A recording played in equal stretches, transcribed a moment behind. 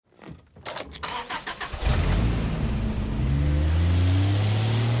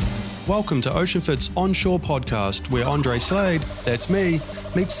Welcome to OceanFit's Onshore podcast, where Andre Slade, that's me,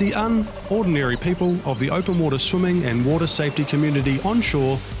 meets the unordinary people of the open water swimming and water safety community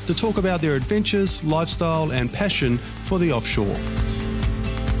onshore to talk about their adventures, lifestyle, and passion for the offshore.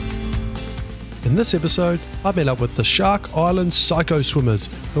 In this episode, I met up with the Shark Island Psycho Swimmers,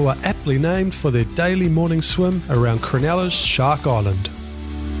 who are aptly named for their daily morning swim around Cronulla's Shark Island.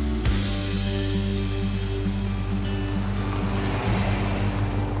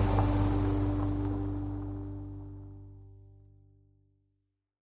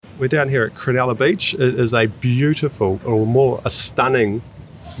 We're down here at Cronulla Beach. It is a beautiful, or more a stunning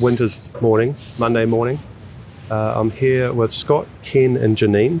winter's morning, Monday morning. I'm here with Scott, Ken and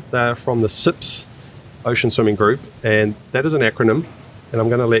Janine. They're from the SIPS Ocean Swimming Group, and that is an acronym. And I'm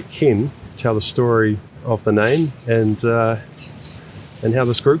going to let Ken tell the story of the name and how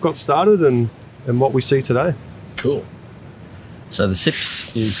this group got started and what we see today. Cool. So the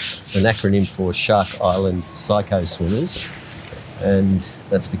SIPS is an acronym for Shark Island Psycho Swimmers, and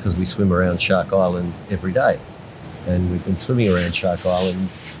that's because we swim around Shark Island every day. And we've been swimming around Shark Island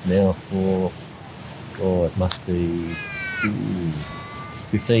now for, it must be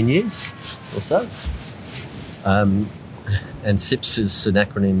 15 years or so. And SIPS is an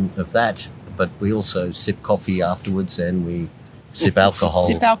acronym of that, but we also sip coffee afterwards and we sip alcohol.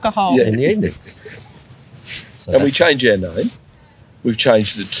 Sip alcohol. In the evenings. So and we change our name. We've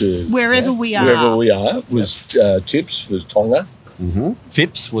changed it to... Wherever we are. Wherever we are. Was TIPS was Tonga. Mm-hmm.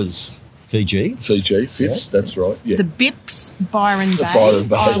 FIPS was Fiji. FIPS, that's right. Yeah. The BIPS, Byron Bay. Byron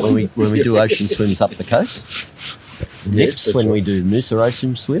Bay. When we do ocean swims up the coast. NIPS, when we do Noosa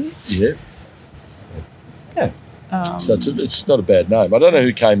Ocean Swim. Yeah. Yeah. So it's not a bad name. I don't know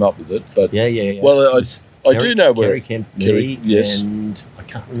who came up with it, but... Yeah. Well, I do know where... Kerry Kemp, yes. And I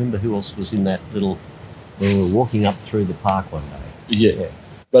can't remember who else was in that little... When we were walking up through the park one day. Yeah.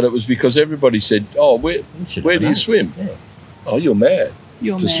 But it was because everybody said, where do you swim? Yeah. Oh, you're mad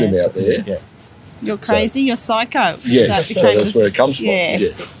You're to mad. swim out there. Yeah. You're crazy, you're psycho. Yeah, so that's where it comes from. Yeah.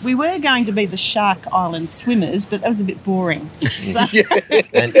 Yeah. We were going to be the Shark Island Swimmers, but that was a bit boring. So,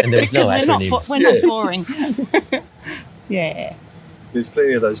 And there was no because acronym. we're not boring. Yeah. There's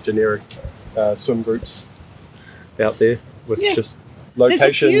plenty of those generic swim groups out there with just There's a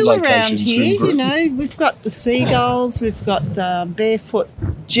location. few location around swim here, group. you know. We've got the seagulls, we've got the barefoot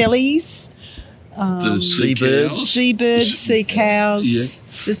jellies, The Seabirds. seabirds, sea cows. Yeah.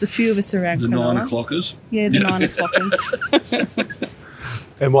 There's a few of us around The Cronulla. 9 o'clockers. Yeah, the 9 o'clockers.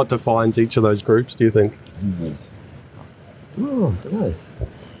 And what defines each of those groups, do you think? Oh, I don't know.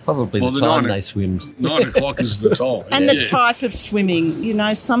 Probably Well, the the time 9 they swim. 9 o'clock is the time. And the Yeah. type of swimming, you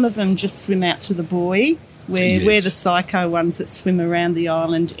know, some of them just swim out to the buoy. We're Yes. the psycho ones that swim around the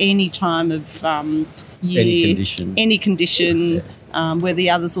island any time of year, Any condition. where the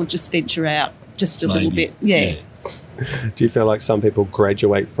others will just venture out just a little Maybe. bit. Yeah, Do you feel like some people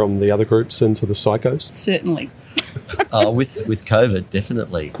graduate from the other groups into the psychos? certainly. With COVID,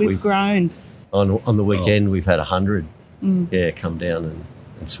 definitely. We've grown. On the weekend, we've had 100 come down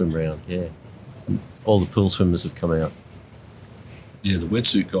and swim around, All the pool swimmers have come out. Yeah, the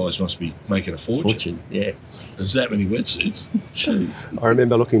wetsuit guys must be making a fortune. Yeah. There's that many wetsuits. I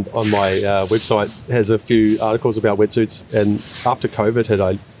remember looking on my website, has a few articles about wetsuits, and after COVID hit,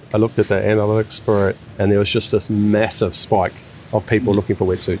 I looked at the analytics for it, and there was just this massive spike of people looking for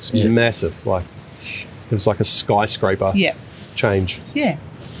wetsuits. Yeah. Massive. Like, it was like a skyscraper Yeah, change. yeah.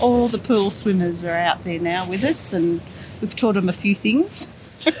 All the pool swimmers are out there now with us, and we've taught them a few things.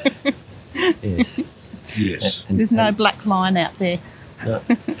 Yes. Yes. There's no black line out there. No.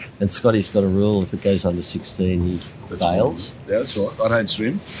 And Scotty's got a rule, if it goes under 16, he bails. That's right. I don't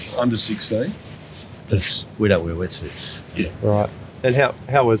swim. Under 16. We don't wear wetsuits. Yeah. Right. And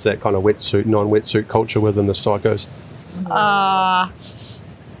how is that kind of wetsuit, non-wetsuit culture within the psychos?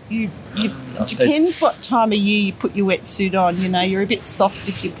 It depends what time of year you put your wetsuit on. You know, you're a bit soft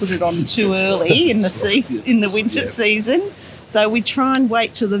if you put it on too early in the winter season. So we try and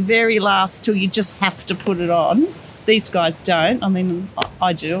wait till the very last, till you just have to put it on. These guys don't. I mean,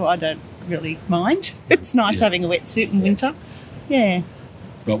 I do. I don't really mind. It's nice having a wetsuit in winter. Yeah.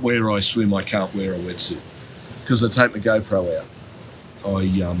 But where I swim, I can't wear a wetsuit because I take my GoPro out.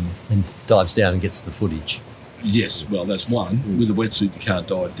 And dives down and gets the footage. Yes, well, that's one. With a wetsuit, you can't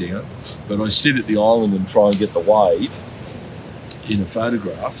dive down. But I sit at the island and try and get the wave in a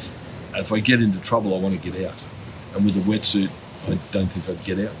photograph. If I get into trouble, I want to get out. And with a wetsuit, I don't think I'd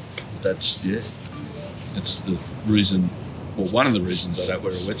get out. That's the reason, well, one of the reasons I don't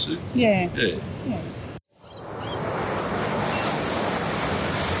wear a wetsuit. Yeah. Yeah.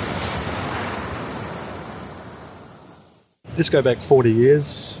 let's go back 40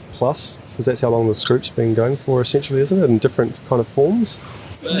 years plus, because that's how long the Scroop's been going for, essentially, isn't it? In different kind of forms.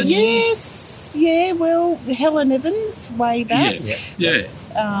 Yes, yeah. Well, Helen Evans way back. Yeah.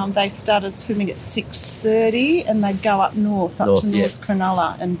 They started swimming at 6:30, and they'd go up north to North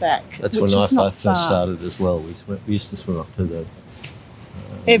Cronulla and back. That's which when I is not first far. started as well. We used to swim up to the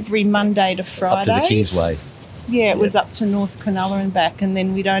Every Monday to up Friday. to the Kingsway. Yeah, it was up to North Cronulla and back, and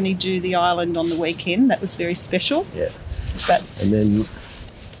then we'd only do the island on the weekend. That was very special. Yeah. But And then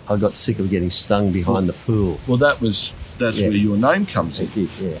I got sick of getting stung behind the pool. Well, that's Yeah. where your name comes in. It did,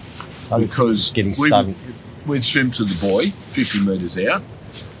 yeah. I got sick Because of getting stung. we'd swim to the buoy, 50 metres out,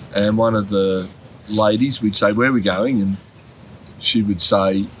 and one of the ladies, we'd say, where are we going? And she would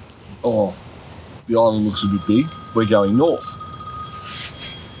say, oh, the island looks a bit big, we're going north.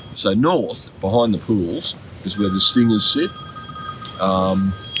 So north, behind the pools, is where the stingers sit.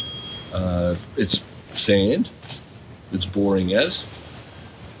 It's sand, it's boring as.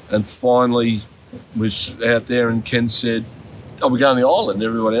 And finally, we're out there and Ken said, oh, we're going to the island. And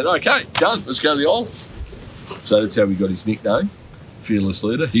everyone went, okay, done, let's go to the island. So that's how he got his nickname, Fearless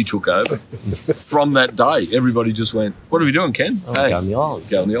Leader. He took over. From that day, everybody just went, what are we doing, Ken? Oh, go on the island.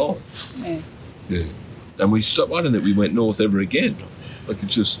 Go on the island. Yeah. And we stopped, I don't think we went north ever again. Like it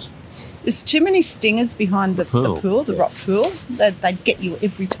just... there's too many stingers behind the pool, the rock pool. They'd get you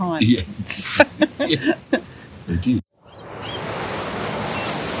every time. Yeah. Yeah. They did.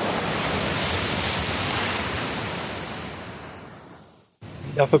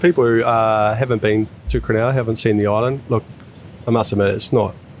 Now, for people who haven't been to Cronulla, haven't seen the island, look, I must admit, it's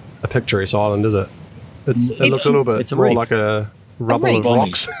not a picturesque island, is it? It looks a little bit it's a more reef. like a rubble reef. of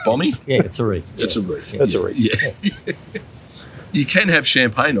rocks. Bommy? Yeah, it's a reef. It's a reef. It's a reef. Yeah. You can have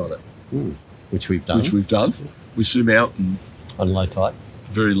champagne on it, Which we've done which we've done. We swim out and on low tide.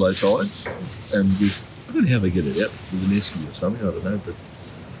 very low tide, and with, I don't know how they get it out, with an esky or something, I don't know, but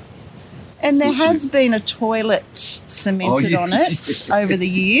And there has been a toilet cemented on it over the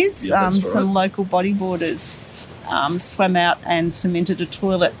years. Yeah, that's right. Some local bodyboarders swam out and cemented a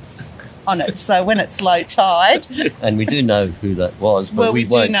toilet on it. So when it's low tide, And we do know who that was, but well, we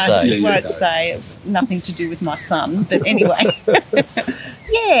do won't know. say. We Yeah, won't yeah. say. Nothing to do with my son, but anyway,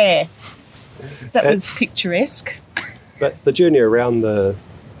 yeah, that was picturesque. But the journey around the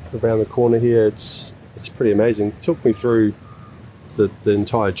corner here, it's pretty amazing. Talk me through the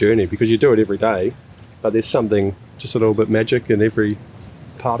entire journey, because you do it every day, but there's something just a little bit magic in every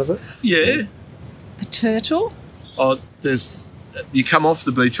part of it. yeah. The turtle. Oh, you come off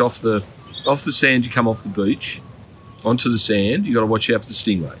the beach, off the sand. You come off the beach onto the sand. You got to watch out for the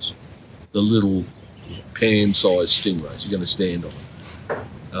stingrays, the little pan-sized stingrays. You're going to stand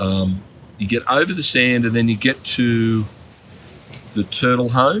on. You get over the sand, and then you get to the turtle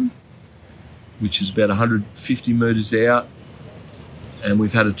home, which is about 150 metres out. And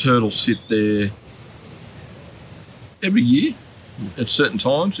we've had a turtle sit there every year. At certain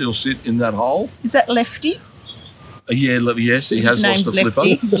times, he'll sit in that hole. Is that Lefty? Yes, he His has lost name's a flipper.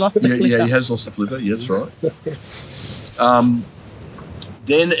 Lefty. He's lost a flipper. Yeah, he has lost a flipper. Yeah, that's right.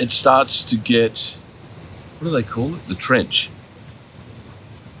 Then it starts to get, what do they call it? The trench.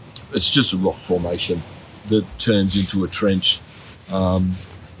 It's just a rock formation that turns into a trench.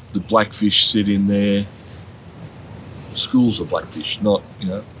 The blackfish sit in there. Schools of blackfish, not,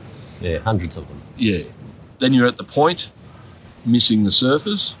 Yeah, hundreds of them. yeah. Then you're at the point, missing the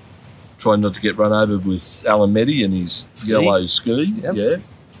surfers, trying not to get run over with Alan Meddy and his yellow ski. Yep. Yeah.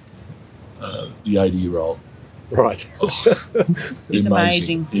 The 80-year-old. Right. He's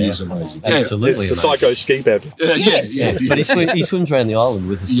amazing. He is Yeah. amazing. Absolutely The amazing. psycho ski bab. Yeah, Yes. yeah. But he swims around the island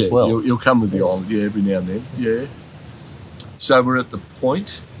with us Yeah, as well. you'll come with the island, yeah, every now and then, yeah. So we're at the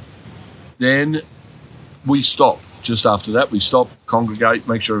point. Then we stop. Just after that, we stop, congregate,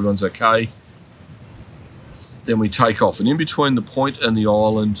 make sure everyone's okay. Then we take off. And in between the point and the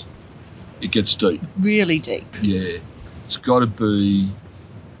island, it gets deep. Really deep. Yeah. It's got to be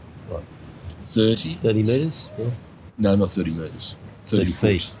What? 30. 30 metres? Yeah. No, not 30 metres. 30 foot.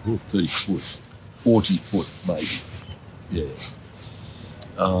 feet. 30 foot. 40 foot, maybe.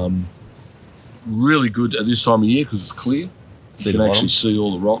 Yeah. Really good at this time of year because it's clear. See You the can bottom? actually see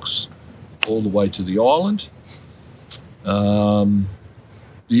all the rocks all the way to the island.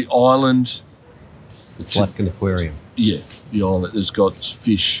 The island, It's like an aquarium. yeah, the island has got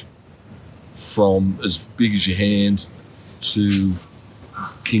fish from as big as your hand to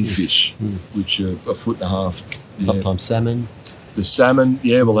kingfish, which are a foot and a half. Yeah. Sometimes salmon. The salmon,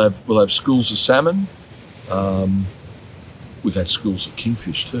 yeah, we'll have schools of salmon. We've had schools of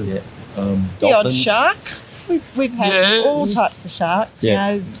kingfish too. Yeah. The odd Dolphins. shark. We've had Yeah. all types of sharks,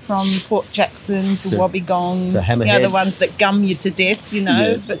 Yeah. you know, from Port Jackson to Wobbegong, to you know, the hammerheads. ones that gum you to death, you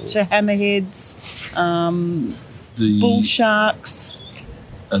know, Yeah. but to hammerheads, The bull sharks,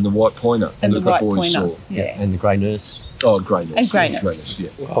 and the white pointer and the that white boys pointer. saw. Yeah. And the grey nurse. Oh, grey nurse. And grey yeah, nurse. Yeah.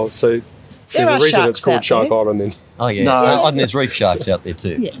 Oh, so There there's are a reason sharks it's called out Shark there. Island then. Oh, yeah. No. And there's reef sharks out there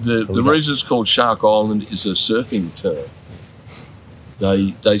too. Yeah. The reason it's called Shark Island is a surfing term.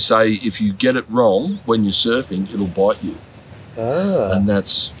 They say if you get it wrong when you're surfing, it'll bite you, Ah. and that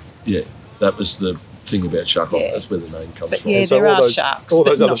was the thing about Shark Island. Yeah. That's where the name comes But from. yeah, And so there all are those, sharks, all but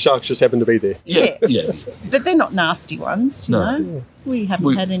those other not- sharks just happen to be there. Yeah. But they're not nasty ones, you No. know. We haven't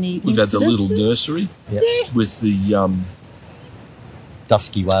We- had any We've had the little incidences. nursery Yeah. with the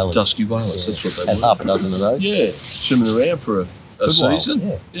Dusky whalers. dusky whalers. That's what they Had were. half a dozen of those. Yeah, swimming around for a Good while,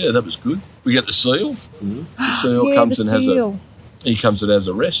 season. yeah. That was good. We get the seal. The seal Yeah, comes the and seal. has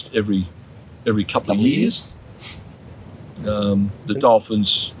a rest every couple of years. The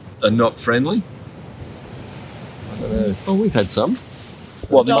dolphins are not friendly. I don't know. Oh, we've had some.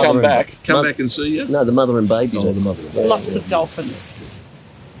 Well, they Mother come and- back Mother- and see you. No, the mother and baby. Oh, do. the mother. Lots of dolphins.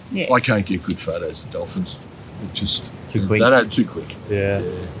 Yeah. I can't get good photos of dolphins. It just Too quick. They don't too quick. Yeah.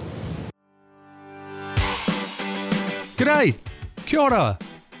 G'day, kia ora.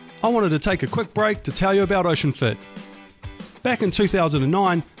 I wanted to take a quick break to tell you about OceanFit. Back in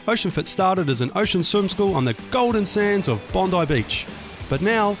 2009, OceanFit started as an ocean swim school on the golden sands of Bondi Beach. But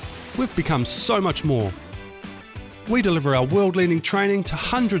now, we've become so much more. We deliver our world-leading training to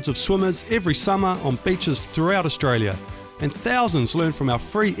hundreds of swimmers every summer on beaches throughout Australia, and thousands learn from our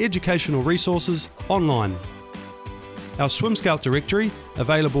free educational resources online. Our Swim Scout directory,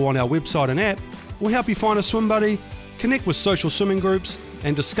 available on our website and app, will help you find a swim buddy, connect with social swimming groups,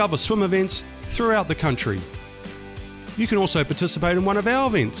 and discover swim events throughout the country. You can also participate in one of our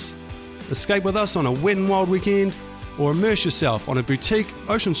events. Escape with us on a wet and wild weekend, or immerse yourself on a boutique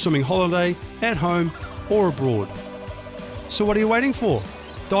ocean swimming holiday at home or abroad. So what are you waiting for?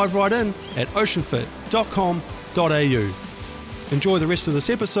 Dive right in at oceanfit.com.au. Enjoy the rest of this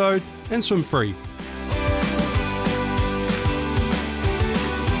episode and swim free.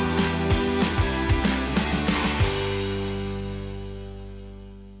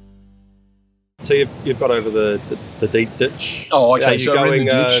 So you've got over the deep ditch. Oh, okay, Are you so we're in going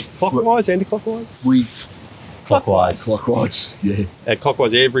the ditch. clockwise, anti-clockwise? We Clockwise. clockwise. Yeah.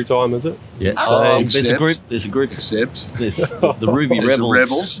 Clockwise every time, is it? Yeah. Oh, There's a except- group. There's a group. Except There's the Ruby There's the Rebels.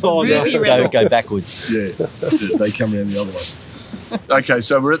 Rebels. Oh, no. Ruby Go Rebels. backwards. Yeah, they come around the other way. Okay,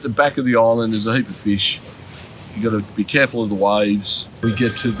 so we're at the back of the island. There's a heap of fish. You got to be careful of the waves. We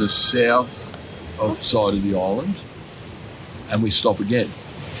get to the south side of the island, and we stop again.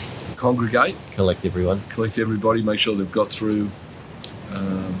 Congregate, Collect everyone. collect everybody, make sure they've got through.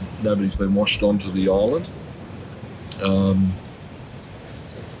 Nobody's been washed onto the island.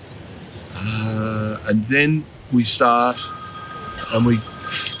 And then we start, and we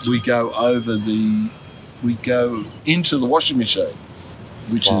go over we go into the washing machine,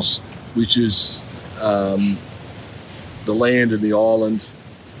 which Wow. is the land and the island.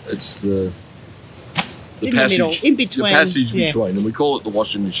 It's the It's in the middle, in between. the passage Yeah. between, and we call it the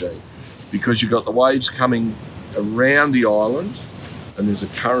washing machine because you've got the waves coming around the island, and there's a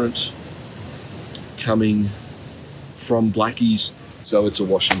current coming from Blackies, so it's a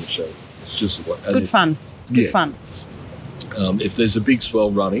washing machine. It's just It's good fun. It's good Yeah. fun. If there's a big swell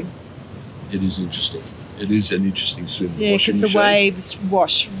running, it is interesting. It is an interesting swim. Yeah, washing because the machine. waves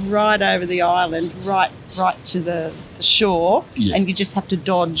wash right over the island, right to the shore, Yeah. and you just have to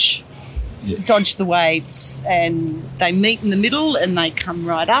dodge Yeah. the waves, and they meet in the middle, and they come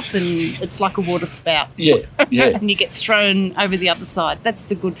right up, and it's like a water spout, Yeah, yeah, and you get thrown over the other side. That's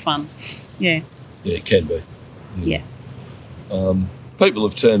the good fun. Yeah, yeah. It can be. yeah. People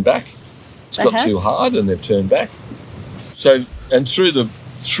have turned back. It's They got have? too hard, and they've turned back. So, and through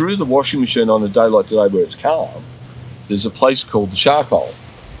the washing machine on a day like today, where it's calm, there's a place called the Shark Hole,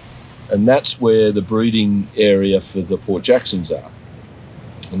 and that's where the breeding area for the Port Jacksons are.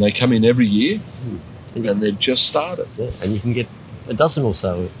 And they come in every year, and they've just started. Yeah. And you can get a dozen or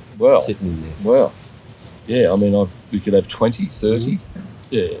so Well, sitting in there. well, yeah. I mean, we could have 20, 30.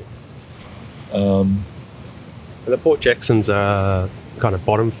 Yeah. And the Port Jacksons are kind of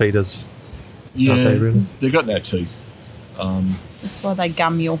bottom feeders, Yeah. aren't they, really? They've got no teeth. That's why they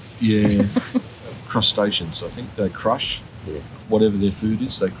gum you. Yeah. Crustaceans, I think. They crush. Yeah. Whatever their food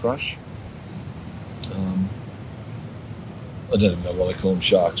is, they crush. I don't even know why they call them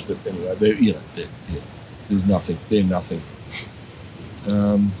sharks, but anyway, there's nothing. They're nothing.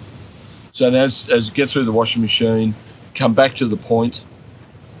 So as you get through the washing machine, come back to the point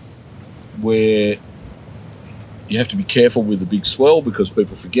where You have to be careful with the big swell because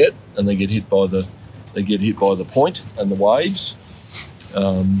people forget and they get hit by the point and the waves.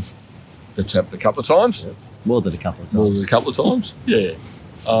 That's happened a couple of times. More than a couple of times. More than a couple of times. Yeah.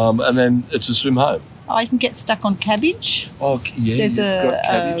 And then it's a swim home. Oh, you can get stuck on cabbage. Oh, yeah. There's got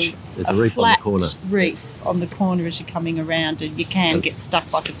cabbage. There's a reef on the flat corner. reef on the corner as you're coming around, and you can get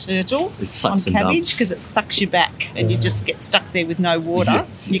stuck like a turtle It on sucks and cabbage dumps. because it sucks you back, and you just get stuck there with no water. Yeah.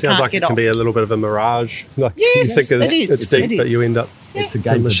 You Sounds can't like get it can off. be a little bit of a mirage. Like Yes, you think it is. it's deep, It but you is. end up. It's a In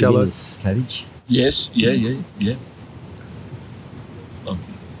game the for shallow. beginners, cabbage. Yes. Yeah.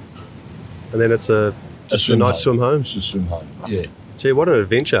 And then it's just a swim nice home. swim home. It's a swim home. Yeah. Gee, what an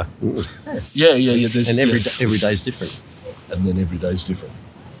adventure! Yeah. There's, And every day's different. and then every day's different.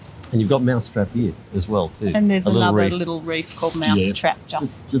 And you've got Mousetrap here as well too. And there's A little another reef. little reef called Mousetrap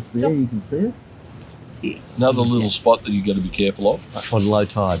just Just there, you can see it. Another little spot that you've got to be careful of. On low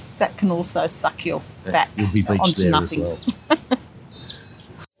tide. that can also suck your back You'll be beached onto there nothing. as well.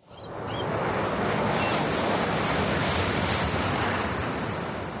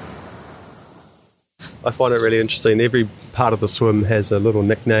 I find it really interesting. Every part of the swim has a little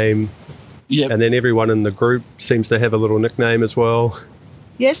nickname, Yeah. and then everyone in the group seems to have a little nickname as well.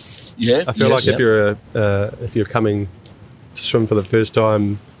 Yes. Yeah. I feel yes. like if you're coming to swim for the first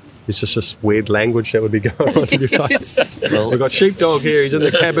time, it's just this weird language that would be going on. You'd be like, Well, we've got sheepdog here. He's in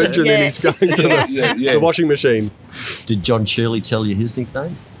the cabbage, and then Yeah. he's going to Yeah. the washing machine. did John Shirley tell you his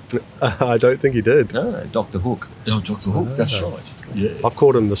nickname? I don't think he did. No, Dr. Hook. Oh, Dr. Hook. That's right. Yeah. I've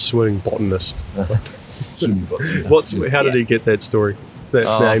called him the swimming botanist. Swimming bot, yeah. How did he get that story?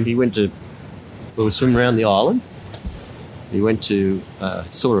 That name? He went to, we were swimming around the island. He went to,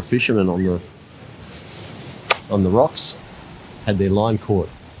 saw a fisherman on the rocks, had their line caught,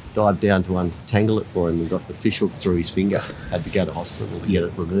 dived down to untangle it for him and got the fish hook through his finger. Had to go to hospital to get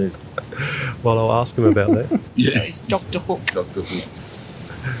it removed. Well, I'll ask him about that. Yeah. It's Dr. Hook. Dr. Hook. Yes.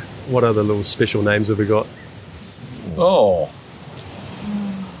 What other little special names have we got? Oh.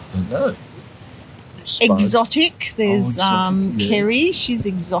 I don't know. Spud. Exotic. There's exotic, yeah. Kerry. She's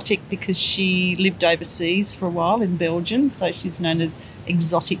exotic because she lived overseas for a while in Belgium, so she's known as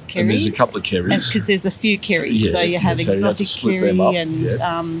Exotic And there's a Kerry. couple of Kerrys. Because there's a few Kerrys, Yes, so you have so you have to Exotic split Kerry them up,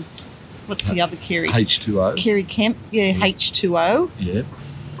 and what's the other Kerry? H2O. Kerry Kemp. Yeah, H2O. Yeah.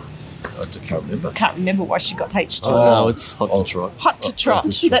 I can't remember. Can't remember why she got H2O. Oh, no, it's hot to trot. Hot to trot.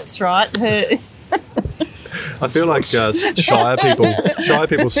 That's right. Her, I feel like Shire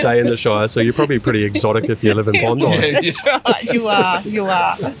people stay in the Shire, so you're probably pretty exotic if you live in Bondi. that's right. You are. You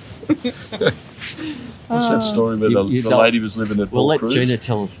are. What's that story where You the don't- lady was living at We'll Paul let Cruz? Gina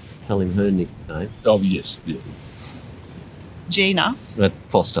tell him her nickname. Oh, yes. Yeah. Gina.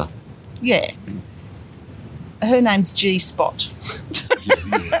 Foster. Yeah. Her name's G Spot.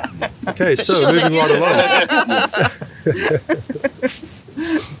 Okay, so moving right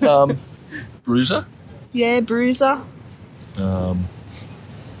along. Bruiser. Yeah, Bruiser. Um,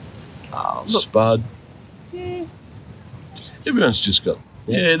 Oh, look. Spud. Yeah. Everyone's just got.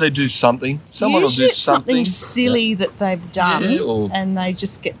 Yeah, they do something. Someone will Usually do it's something something. silly that they've done, Yeah, or- and they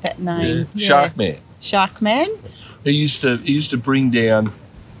just get that Yeah. name. Shark Man. Shark Man. He used to bring down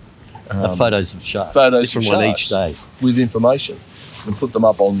Photos of sharks. photos Different of one sharks each day. with information and put them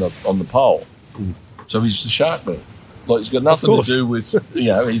up on the pole. So he's the Shark Man. Like he's got nothing to course. do with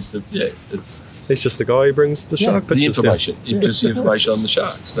it's He's just the guy who brings the shark the pictures down. information. It's just the information on the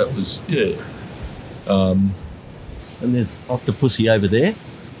sharks. That was And there's Octopussy over there.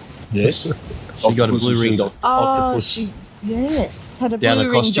 yes. She got a Octopus blue is ringed just octopus. Yes, had a Down a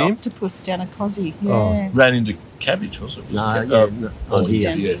blue ringed costume? octopus down a cosy. Yeah. Oh. ran into cabbage, was it? No, Oh, oh, Just here,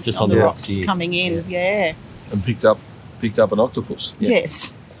 down yeah. just on on the the rocks rocks here. coming in. Yeah. and picked up an octopus.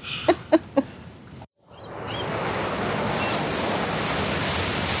 Yes.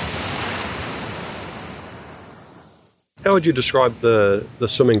 How would you describe the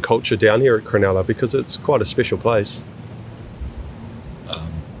swimming culture down here at Cronulla? Because it's quite a special place.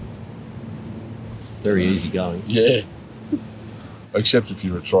 Very easy going. Yeah. Except if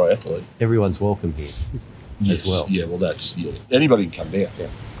you're a triathlete. Everyone's welcome here. Yes. well. Yeah, well that's anybody can come down. Yeah.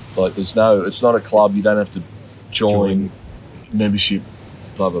 Like it's not a club, you don't have to join. Membership,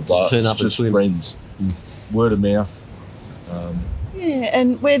 blah blah blah. turn It's up and just swim. friends. Word of mouth. Yeah,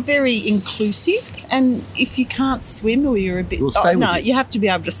 and we're very inclusive. And if you can't swim or you're a bit, We'll stay with no, you. you have to be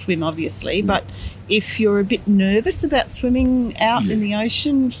able to swim, obviously. But if you're a bit nervous about swimming out Yeah. in the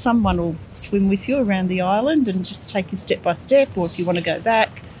ocean, someone will swim with you around the island and just take you step by step. Or if you want to go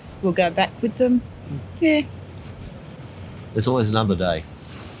back, we'll go back with them. Yeah, There's always another day.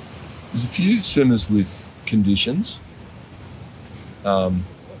 There's a few swimmers with conditions that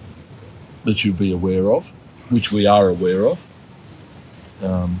you'll be aware of. which we are aware of,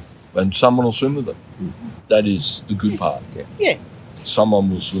 and someone will swim with them. That is the good part. Yeah. Someone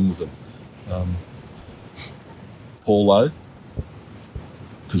will swim with them. Paulo,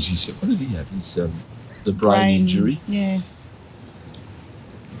 because he said, what did he have? He's the brain injury. Yeah.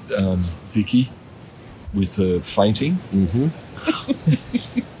 Vicky, with her fainting. Mm-hmm.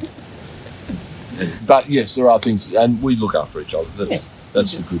 But yes, there are things, and we look after each other.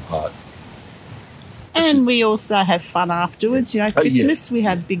 That's the good part. And we also have fun afterwards. You know, yeah. Christmas, we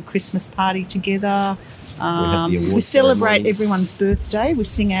have a big Christmas party together. have the award We celebrate ceremony. everyone's birthday. We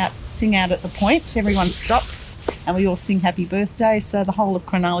sing out at the point. Everyone stops and we all sing happy birthday, so the whole of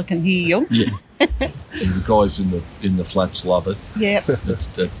Cronulla can hear you. Yeah. And the guys in the flats love it. Yeah.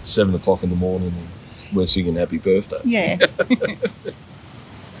 At 7 o'clock in the morning, and we're singing happy birthday. Yeah.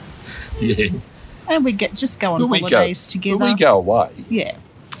 Yeah. And we just go on holidays together. But we go away, Yeah.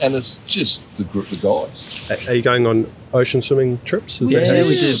 and it's just the group of guys. Are you going on ocean swimming trips? Is Yeah, that how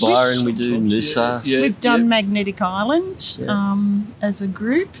we you- do Byron, we do Noosa, Yeah, We've done yeah. Magnetic Island as a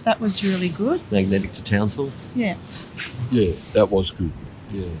group. That was really good. Magnetic to Townsville. Yeah. Yeah, that was good.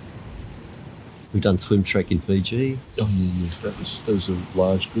 Yeah. We've done Swim Trek in Fiji. Oh yeah. That was a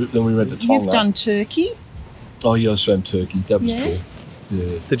large group. Then we went to Tonga. You've done Turkey. Oh yeah, I swam Turkey. That was Yeah. cool.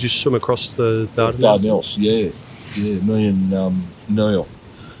 Yeah. Did you swim across the Dardanelles? Dardanelles, yeah. Me and Neil.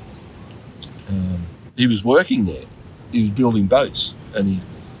 He was working there. He was building boats, and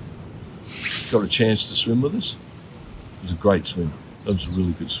he got a chance to swim with us. It was a great swim. That was a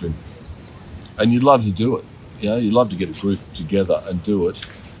really good swim. And you'd love to do it. You know, you'd love to get a group together and do it,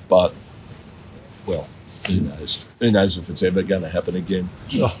 but well, who knows? Who knows if it's ever going to happen again?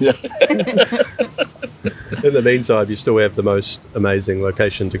 In the meantime, you still have the most amazing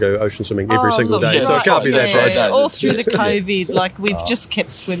location to go ocean swimming every single look, day, so it can't be that yeah, bad. all through the COVID, like we've just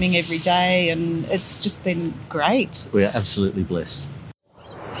kept swimming every day, and it's just been great. We are absolutely blessed.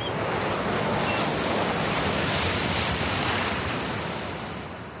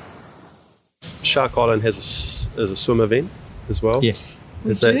 Shark Island has a swim event as well. Yeah,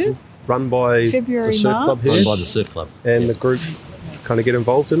 We Is do. that run by February, the surf club March. here? run by the Surf Club. And the group kind of get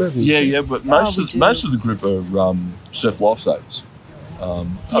involved in it? And Yeah, but most we of do. the group are surf lifesavers.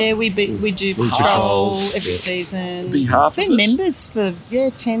 Yeah, we do patrol patrols, every yeah. season. Be half We've of been us. members for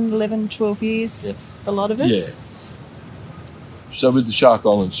 10, 11, 12 years. A lot of us. So with the Shark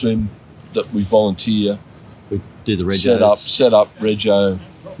Island swim, that we volunteer, We do the regos, set up rego,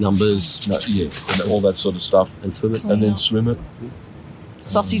 numbers, and all that sort of stuff, and swim it. and then swim it.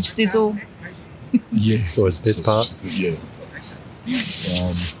 Sausage sizzle. Yeah, It's always the best part. Yeah.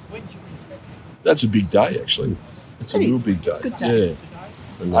 That's a big day, actually. It's a It real is. big day. It's a good day. Yeah.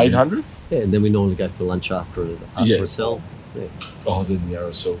 And then- 800? Yeah, and then we normally go for lunch after Yeah. a cell. Yeah. Oh, then the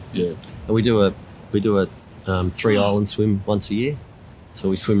RSL. Yeah. And we do a 3-island swim once a year. So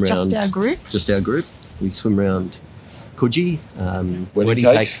we swim around. Just our group. Just our group. We swim around Coogee, Wedding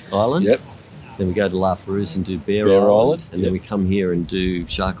Cake. Cake Island. Yep. Then we go to La Perouse and do Bear Bear Island. Island, And then we come here and do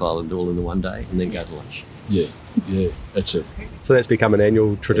Shark Island all in the one day and then go to lunch. Yeah. Yeah. That's it. So that's become an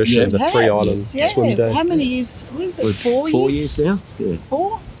annual tradition, Yeah. the Yes, 3-island yeah. swim day. How many years? What is it, We're 4 years? now. Yeah.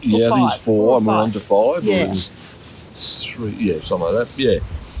 4? Yeah, I think it's 4, and we're on to 5. Yeah. Or it was 3, yeah, something like that. Yeah.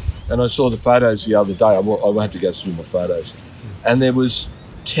 And I saw the photos the other day. I had to go through my photos. And there was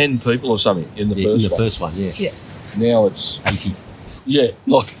 10 people or something in the Yeah, first in the one. first one, yeah. Yeah. Now it's 80. Yeah,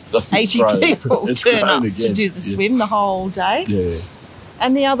 like 80 people It's turn grown up to again. do the swim the whole day. Yeah.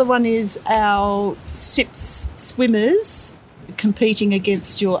 And the other one is our SIPS swimmers competing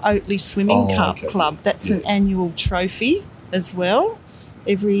against your Oatley Swimming okay. Club. That's an Yeah. annual trophy as well,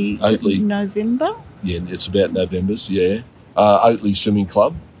 every Oatley. November. Yeah, it's about November's, yeah. Oatley Swimming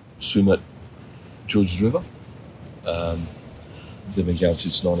Club, swim at Georges River. They've been going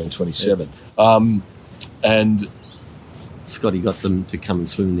since 1927. And Scotty got them to come and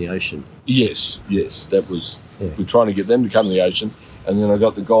swim in the ocean. yes, that was, Yeah. we're trying to get them to come to the ocean. And then I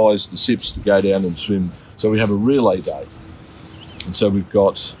got the guys, the SIPs, to go down and swim. So we have a relay day. And so we've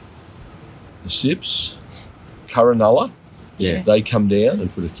got the SIPs, Curranulla, Yeah. they come down,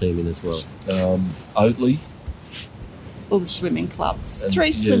 And put a team in as well. Oatley, All the swimming clubs. And, 3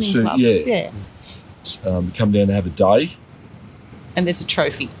 yeah, swimming so- clubs, yeah. Come down and have a day. And there's a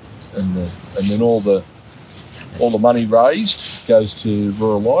trophy. And then all the money raised goes to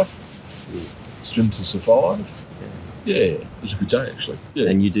Rural Life, Swim to Survive. Yeah, it was a good day actually. Yeah,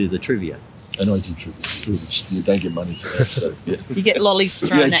 And you do the trivia. and I did trivia, which you don't get money for that. So yeah, You get lollies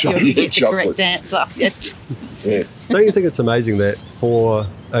thrown Yeah, at you if you get the chocolate. correct answer. Yeah. yeah, Don't you think it's amazing that for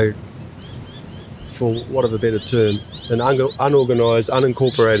want of a better term, an unorganised,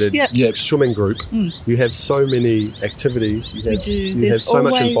 unincorporated Yep. swimming group, you have so many activities. You have, do. you have There's so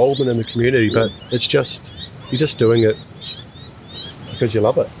much always- involvement in the community, but it's just you're just doing it because you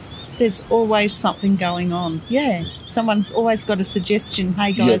love it. There's always something going on. Yeah. Someone's always got a suggestion.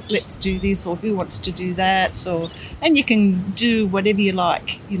 Hey guys, let's do this, or who wants to do that, and you can do whatever you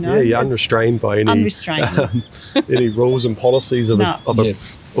like. You know. Yeah, you're It's unrestrained by any Unrestrained. any rules and policies of No. a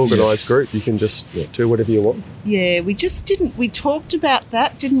organised group. You can just do whatever you want. Yeah, we just didn't. We talked about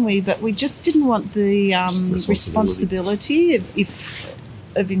that, didn't we? But we just didn't want the responsibility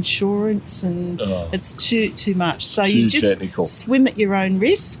of insurance, and it's too much. So Too you just technical. swim at your own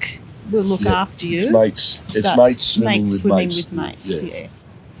risk. We'll look after you. It's mates. It's But mates swimming with swimming mates. with mates. Yeah.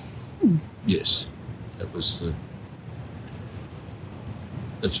 Yes, that was the.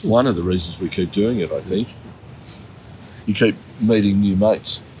 It's one of the reasons we keep doing it. I think you keep meeting new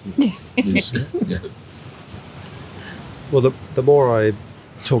mates. Yes. Yeah. Well, the more I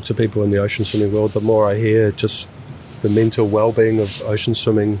talk to people in the ocean swimming world, the more I hear just the mental well-being of ocean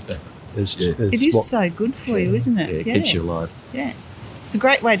swimming is It is what so good for you, isn't Yeah, it? it keeps you alive. Yeah. It's a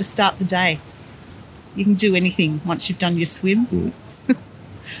great way to start the day. You can do anything once you've done your swim.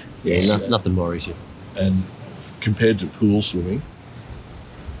 Yeah, nothing worries you. And compared to pool swimming,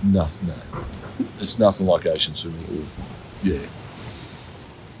 nothing. No, it's nothing like ocean swimming. Yeah,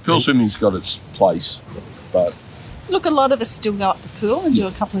 pool swimming's got its place, but Look, a lot of us still go up the pool and do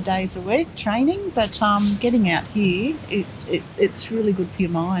a couple of days a week training, but getting out here, it's really good for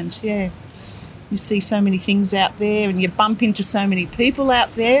your mind. Yeah. You see so many things out there, and you bump into so many people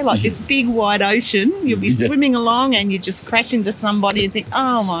out there, like this big wide ocean. You'll be swimming along and you just crash into somebody and think,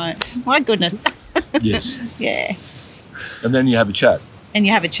 oh my goodness. yes, Yeah. and then you have a chat. And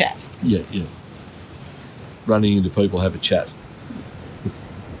you have a chat. Yeah. Running into people, have a chat.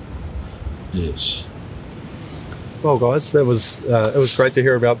 Yes. Well, guys, that was it was great to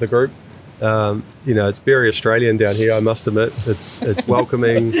hear about the group. It's very Australian down here, I must admit. It's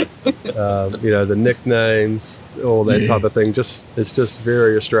welcoming. The nicknames, all that type of thing. It's just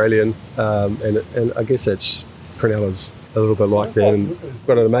very Australian, and I guess that's Cronulla's a little bit like that. And we've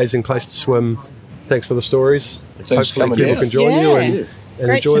got an amazing place to swim. Thanks for the stories. Thanks for Hopefully coming people down. can join you and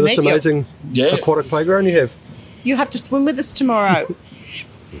Great enjoy to this meet you. amazing aquatic playground you have. You have to swim with us tomorrow.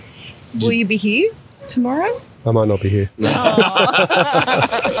 Will you be here tomorrow? I might not be here.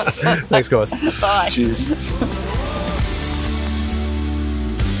 Thanks, guys. Bye. Cheers.